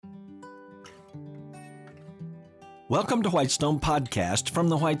Welcome to Whitestone Podcast from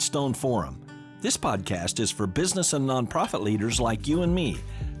the Whitestone Forum. This podcast is for business and nonprofit leaders like you and me,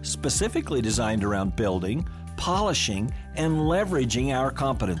 specifically designed around building, polishing, and leveraging our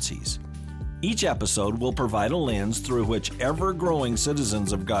competencies. Each episode will provide a lens through which ever-growing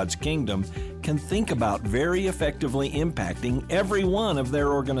citizens of God's kingdom can think about very effectively impacting every one of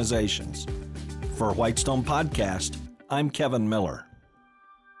their organizations. For Whitestone Podcast, I'm Kevin Miller.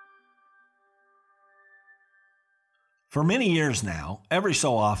 For many years now, every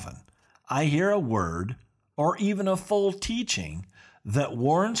so often, I hear a word or even a full teaching that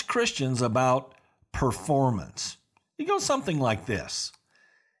warns Christians about performance. It goes something like this: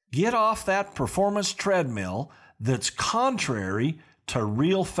 get off that performance treadmill that's contrary to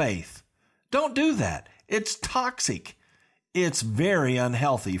real faith. Don't do that. It's toxic. It's very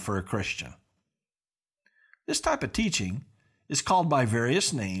unhealthy for a Christian. This type of teaching is called by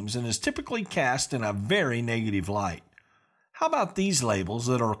various names and is typically cast in a very negative light. How about these labels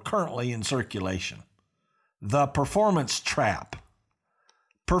that are currently in circulation? The performance trap,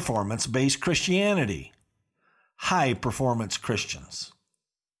 performance-based Christianity, high-performance Christians.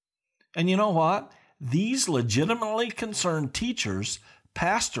 And you know what? These legitimately concerned teachers,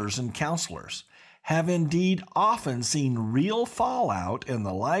 pastors, and counselors have indeed often seen real fallout in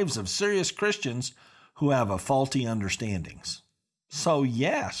the lives of serious Christians who have a faulty understandings. So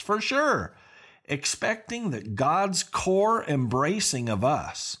yes, for sure, expecting that God's core embracing of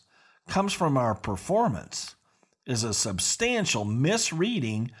us comes from our performance is a substantial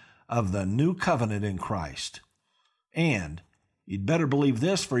misreading of the new covenant in Christ. And you'd better believe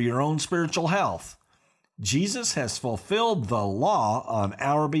this for your own spiritual health: Jesus has fulfilled the law on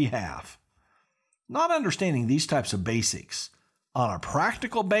our behalf. Not understanding these types of basics on a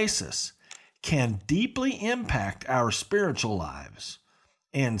practical basis can deeply impact our spiritual lives.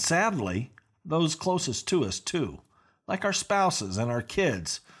 And sadly, those closest to us too, like our spouses and our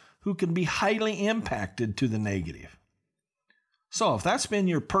kids, who can be highly impacted to the negative. So if that's been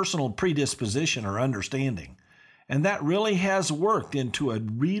your personal predisposition or understanding, and that really has worked into a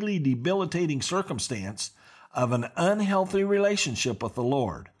really debilitating circumstance of an unhealthy relationship with the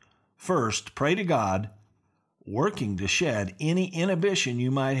Lord, first pray to God, working to shed any inhibition you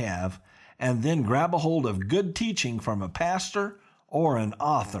might have, and then grab a hold of good teaching from a pastor or an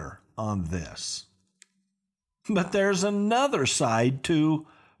author on this. But there's another side to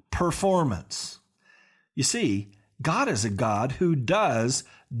performance. You see, God is a God who does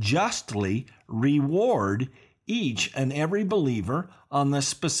justly reward each and every believer on the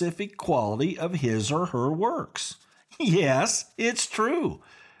specific quality of his or her works. Yes, it's true.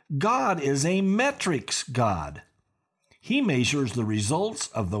 God is a metrics God. He measures the results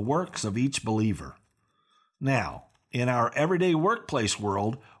of the works of each believer. Now, in our everyday workplace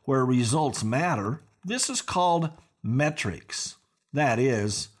world where results matter, this is called metrics. That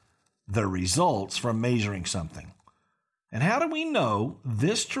is, the results from measuring something. And how do we know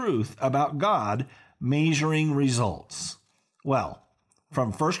this truth about God measuring results? Well,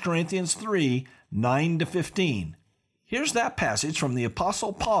 from 1 Corinthians 3, 9-15, here's that passage from the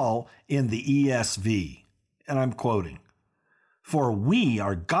Apostle Paul in the ESV. And I'm quoting, "For we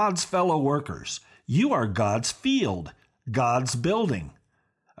are God's fellow workers. You are God's field, God's building.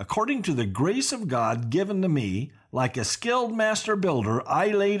 According to the grace of God given to me, like a skilled master builder, I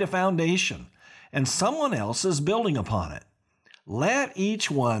laid a foundation, and someone else is building upon it. Let each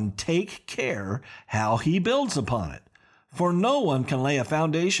one take care how he builds upon it. For no one can lay a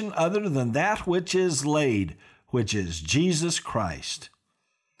foundation other than that which is laid, which is Jesus Christ.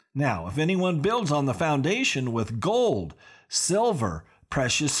 Now, if anyone builds on the foundation with gold, silver,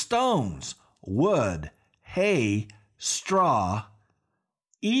 precious stones, wood, hay, straw,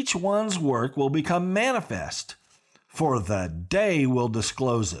 each one's work will become manifest, for the day will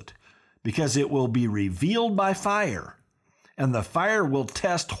disclose it, because it will be revealed by fire, and the fire will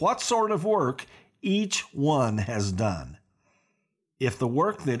test what sort of work each one has done. If the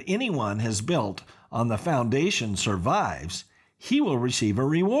work that anyone has built on the foundation survives, he will receive a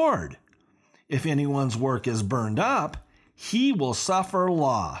reward. If anyone's work is burned up, he will suffer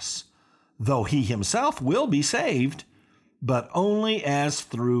loss, though he himself will be saved, but only as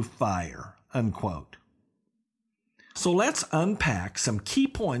through fire." Unquote. So let's unpack some key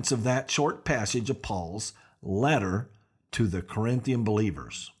points of that short passage of Paul's letter to the Corinthian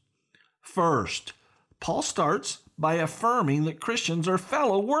believers. First, Paul starts by affirming that Christians are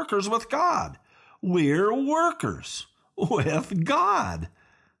fellow workers with God. We're workers with God.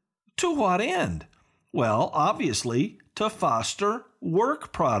 To what end? Well, obviously, to foster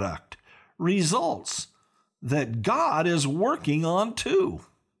work product, results that God is working on too.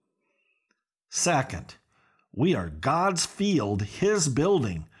 Second, We are God's field, His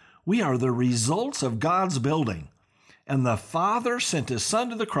building. We are the results of God's building. And the Father sent His Son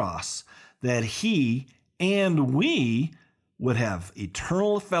to the cross that He and we would have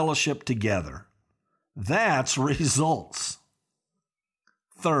eternal fellowship together. That's results.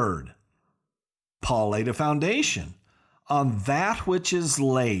 Third, Paul laid a foundation on that which is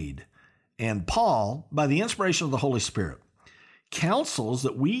laid. And Paul, by the inspiration of the Holy Spirit, counsels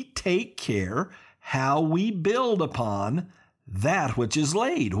that we take care how we build upon that which is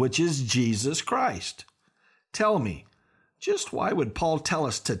laid, which is Jesus Christ. Tell me, just why would Paul tell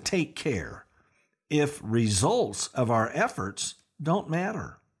us to take care if results of our efforts don't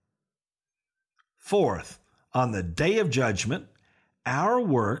matter? Fourth, on the day of judgment, our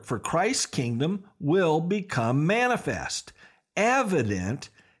work for Christ's kingdom will become manifest, evident,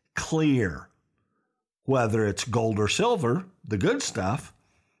 clear. Whether it's gold or silver, the good stuff,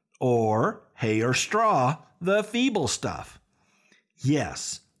 or hay or straw, the feeble stuff.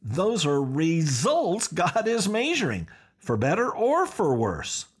 Yes, those are results God is measuring, for better or for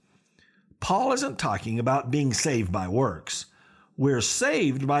worse. Paul isn't talking about being saved by works. We're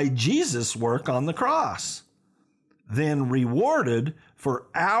saved by Jesus' work on the cross, then rewarded for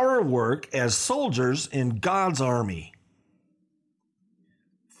our work as soldiers in God's army.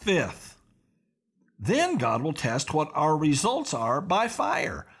 Fifth, then God will test what our results are by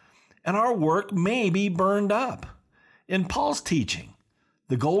fire, and our work may be burned up. In Paul's teaching,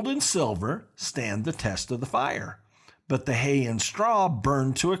 the gold and silver stand the test of the fire, but the hay and straw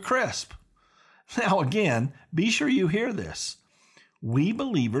burn to a crisp. Now again, be sure you hear this. We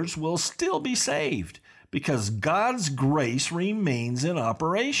believers will still be saved because God's grace remains in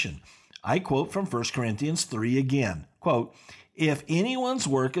operation. I quote from 1 Corinthians 3 again, quote, "If anyone's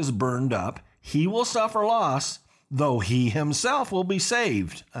work is burned up, he will suffer loss, though he himself will be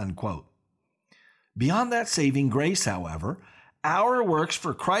saved," unquote. Beyond that saving grace, however, our works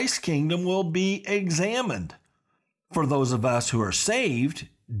for Christ's kingdom will be examined. For those of us who are saved,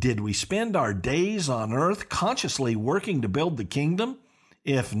 did we spend our days on earth consciously working to build the kingdom?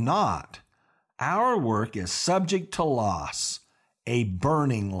 If not, our work is subject to loss, a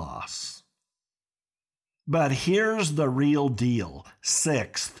burning loss. But here's the real deal.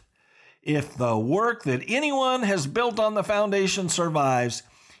 Sixth, if the work that anyone has built on the foundation survives,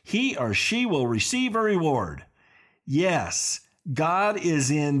 he or she will receive a reward. Yes, God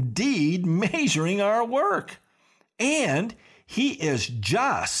is indeed measuring our work, and He is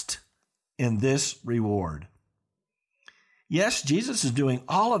just in this reward. Yes, Jesus is doing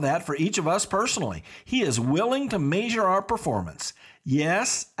all of that for each of us personally. He is willing to measure our performance.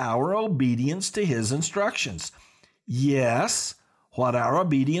 Yes, our obedience to His instructions. Yes, what our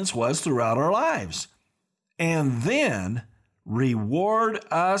obedience was throughout our lives. And then reward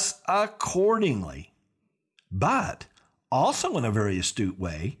us accordingly. But also in a very astute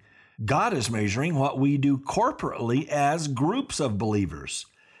way, God is measuring what we do corporately as groups of believers.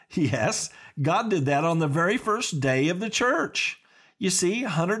 Yes, God did that on the very first day of the church. You see,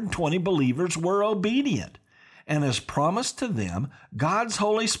 120 believers were obedient, and as promised to them, God's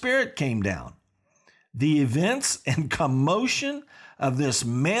Holy Spirit came down. The events and commotion of this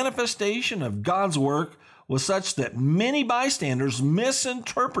manifestation of God's work was such that many bystanders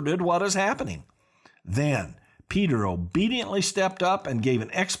misinterpreted what is happening. Then Peter obediently stepped up and gave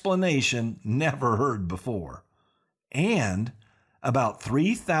an explanation never heard before. And about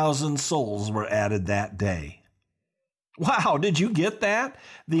 3,000 souls were added that day. Wow, did you get that?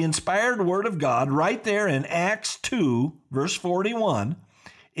 The inspired word of God right there in Acts 2, verse 41,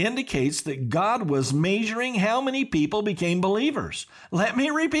 indicates that God was measuring how many people became believers. Let me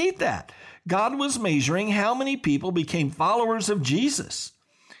repeat that. God was measuring how many people became followers of Jesus.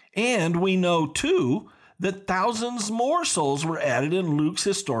 And we know, too, that thousands more souls were added in Luke's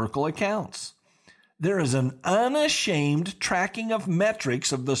historical accounts. There is an unashamed tracking of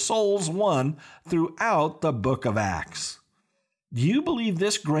metrics of the souls won throughout the book of Acts. Do you believe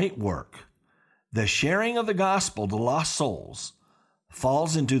this great work, the sharing of the gospel to lost souls,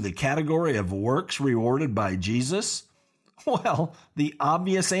 falls into the category of works rewarded by Jesus? Well, the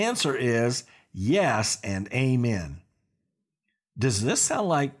obvious answer is yes and amen. Does this sound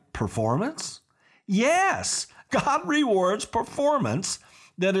like performance? Yes, God rewards performance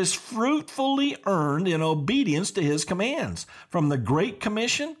that is fruitfully earned in obedience to His commands, from the Great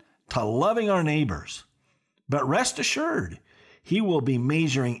Commission to loving our neighbors. But rest assured, He will be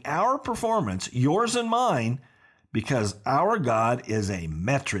measuring our performance, yours and mine, because our God is a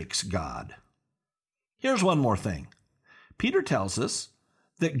metrics God. Here's one more thing. Peter tells us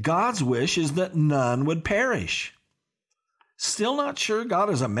that God's wish is that none would perish. Still not sure God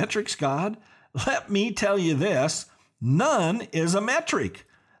is a metrics God? Let me tell you this, none is a metric.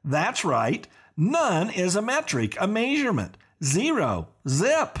 That's right, none is a metric, a measurement. Zero,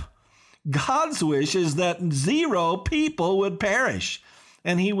 zip. God's wish is that 0 people would perish,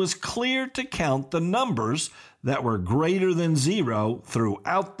 and he was clear to count the numbers that were greater than 0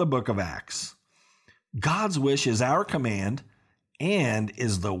 throughout the book of Acts. God's wish is our command and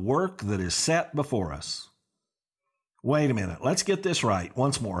is the work that is set before us. Wait a minute, let's get this right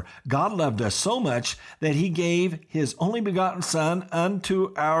once more. God loved us so much that he gave his only begotten Son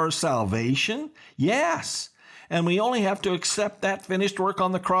unto our salvation? Yes. And we only have to accept that finished work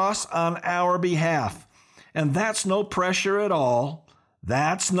on the cross on our behalf. And that's no pressure at all.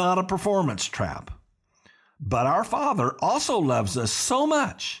 That's not a performance trap. But our Father also loves us so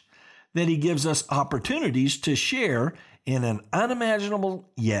much that he gives us opportunities to share in an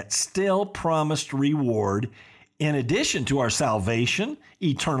unimaginable yet still promised reward in addition to our salvation,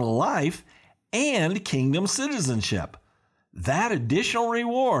 eternal life, and kingdom citizenship. That additional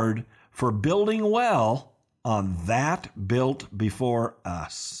reward for building well on that built before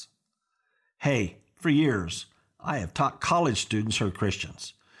us. Hey, for years, I have taught college students who are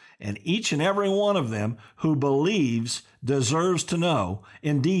Christians, and each and every one of them who believes deserves to know,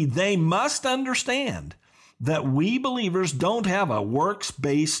 indeed, they must understand that we believers don't have a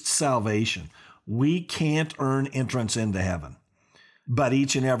works-based salvation. We can't earn entrance into heaven. But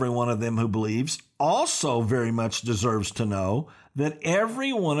each and every one of them who believes also very much deserves to know that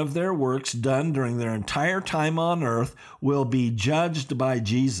every one of their works done during their entire time on earth will be judged by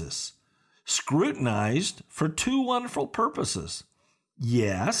Jesus, scrutinized for 2 wonderful purposes.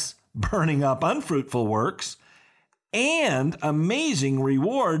 Yes, burning up unfruitful works, and amazing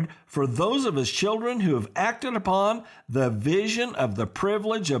reward for those of his children who have acted upon the vision of the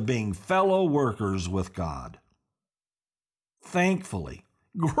privilege of being fellow workers with God. Thankfully,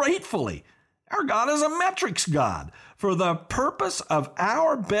 gratefully, our God is a metrics God for the purpose of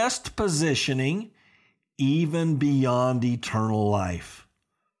our best positioning even beyond eternal life.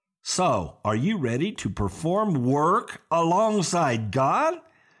 So, are you ready to perform work alongside God?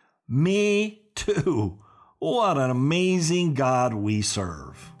 Me too. What an amazing God we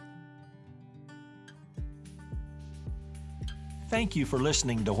serve. Thank you for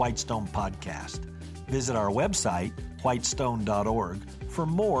listening to Whitestone Podcast. Visit our website, whitestone.org, for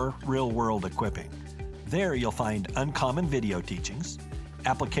more real-world equipping. There you'll find uncommon video teachings,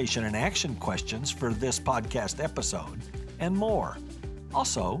 application and action questions for this podcast episode, and more.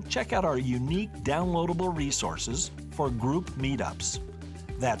 Also, check out our unique downloadable resources for group meetups.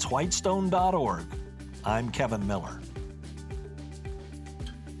 That's whitestone.org. I'm Kevin Miller.